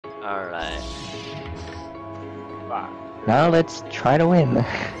Alright. Now let's try to win.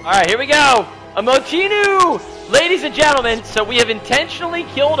 Alright, here we go! A Motinu! Ladies and gentlemen, so we have intentionally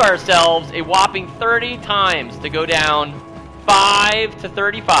killed ourselves a whopping 30 times to go down 5 to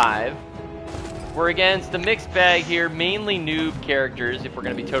 35. We're against the mixed bag here, mainly noob characters, if we're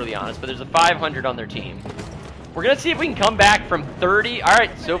going to be totally honest, but there's a 500 on their team. We're going to see if we can come back from 30.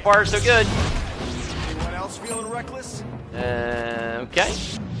 Alright, so far so good. Anyone else feeling reckless? Okay.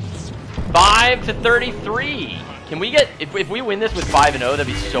 5 to 33. Can we get, if we win this with 5-0, that'd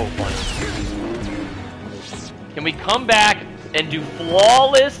be so fun. Can we come back and do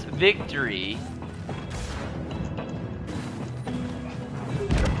flawless victory?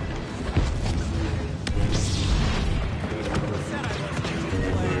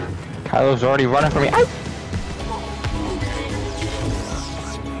 Kylo's already running for me. Ow!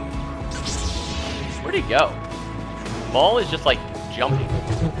 Where'd he go? Ball is just like jumping.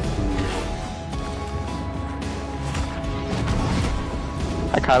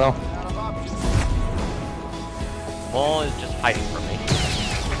 Hi, Kylo. Ball is just hiding from me.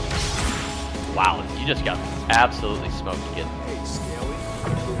 Wow, you just got absolutely smoked, kid.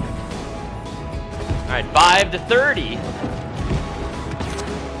 Alright, 5 to 30.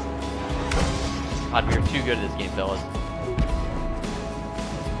 God, we are too good at this game, fellas.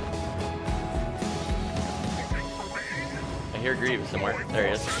 I hear Grievous somewhere. There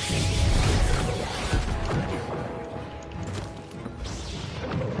he is.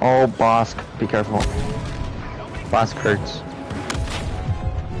 Oh, Bosk, be careful. Bosk hurts.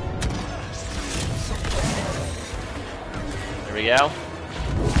 There we go.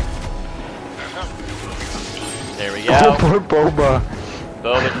 There we go. Oh, poor Boba.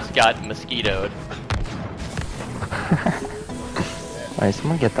 Boba just got mosquitoed. Alright,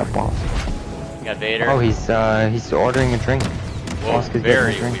 someone get that boss. We got Vader. Oh, he's ordering a drink. Whoa, Bosk is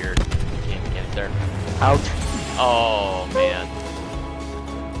very getting a drink. weird. Can't start. Ouch. Oh man.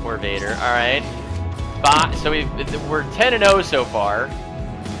 Poor Vader. All right. So we're 10-0 so far.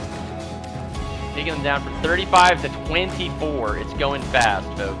 Taking them down from 35 to 24. It's going fast,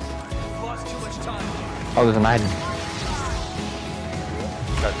 folks. Oh, there's an item.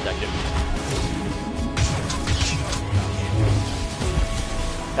 Start detective.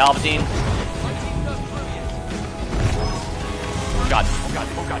 Palpatine. Oh god, oh god,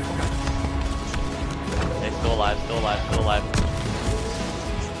 oh god, oh god. Okay, still alive, still alive, still alive.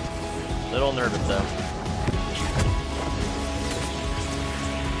 Little nervous though.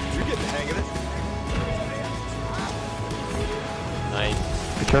 You're getting the hang of it. Nice.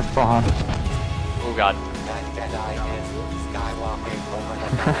 Be careful, Han. Oh god.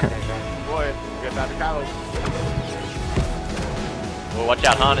 Boy, get that to Kylo. Oh, watch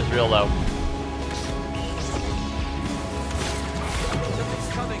out, Han is real low.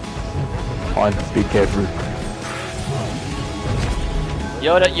 Han, be careful.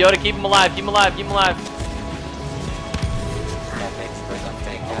 Yoda, keep him alive, keep him alive, keep him alive.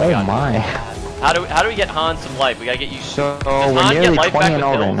 Oh God. my. How do we get Han some life? We gotta get you. So Does we're Han get nearly life 20 back and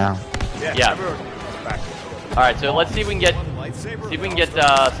with 0 right pills? now. Yeah. Everyone back. All right, so let's see if we can get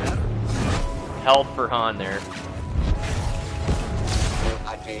some health for Han there.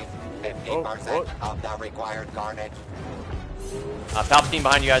 Achieve 50% of the required carnage. Palpatine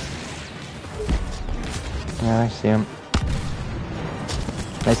behind you guys. Yeah, I see him.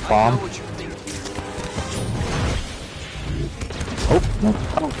 Nice bomb. Oh, no.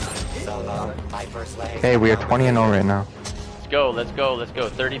 Solo, Hyper Slave. Okay, we are 20 and 0 right now. Let's go, let's go, let's go.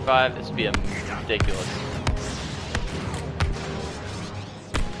 35. This would be ridiculous.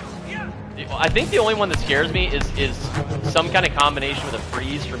 I think the only one that scares me is some kind of combination with a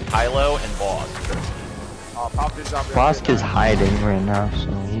freeze from Kylo and Boss. Bosk is hiding right now,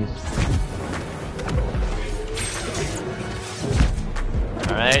 so he's...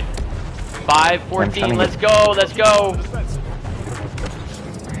 Alright. 5-14, let's go, let's go!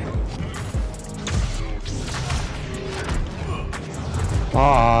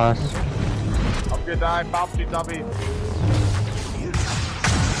 Boss. I'm gonna die, Palpatine on me.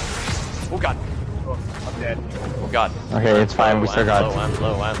 Oh god. Oh, I'm dead. Oh god. Okay, it's fine, we still got... I'm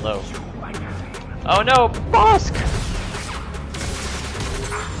low. Oh no! Bosk!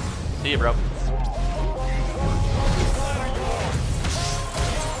 See you, bro.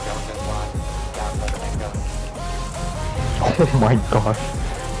 Oh my gosh.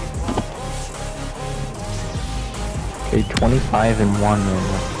 Okay, 25 and 1 right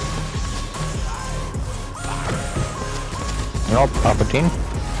now. Nope, Palpatine.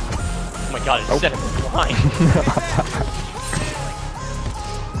 Oh my god, it set him blind.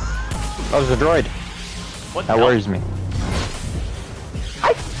 That was a droid. What That the worries me.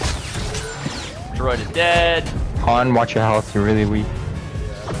 Asteroid is dead. Han, watch your health. You're really weak.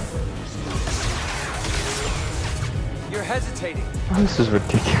 You're hesitating. Oh, this is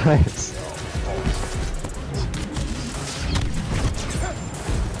ridiculous.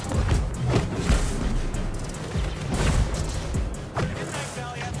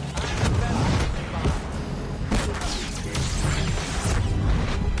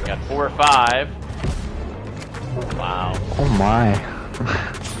 Got 4 or 5. Wow. Oh my.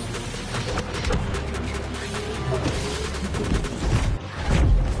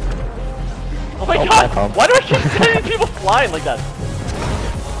 Oh my Oh, god! my bad. Why do I keep sending people flying like that?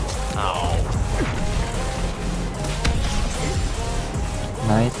 Oh.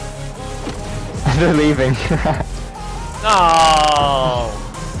 Nice. They're leaving. No.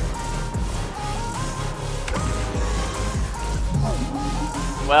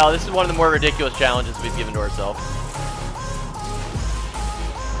 Well, this is one of the more ridiculous challenges we've given to ourselves.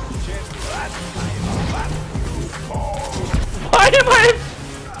 Why am I?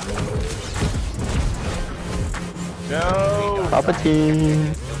 No!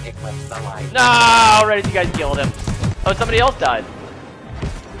 Palpatine. To eclipse the light. No, already you guys killed him. Oh, somebody else died.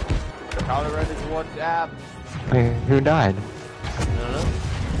 Counter is one jab. Wait, who died? I don't know.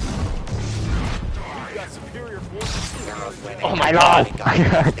 Heroes winning. Oh my I god. know.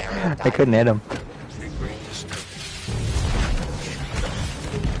 I couldn't hit him.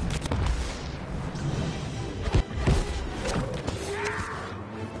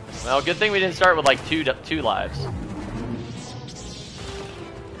 Well, good thing we didn't start with like two lives.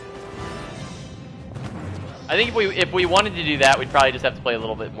 I think if we wanted to do that, we'd probably just have to play a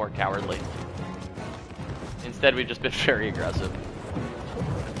little bit more cowardly. Instead, we've just been very aggressive.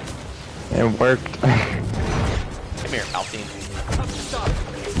 It worked. Come here, Palpatine.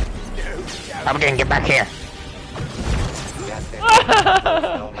 Palpatine, get back here.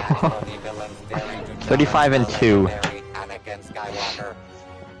 35 and 2. Anakin Skywalker.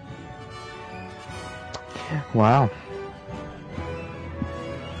 Wow.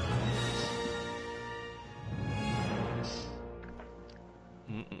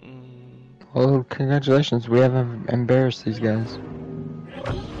 Well, congratulations. We haven't embarrassed these guys.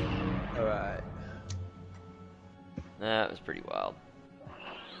 Alright. That was pretty wild.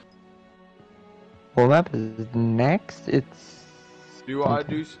 What map is next? It's... Do you want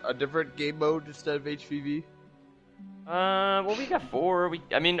to do a different game mode instead of HvV? Well, we got 4.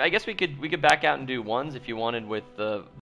 I mean, I guess we could back out and do 1s if you wanted with the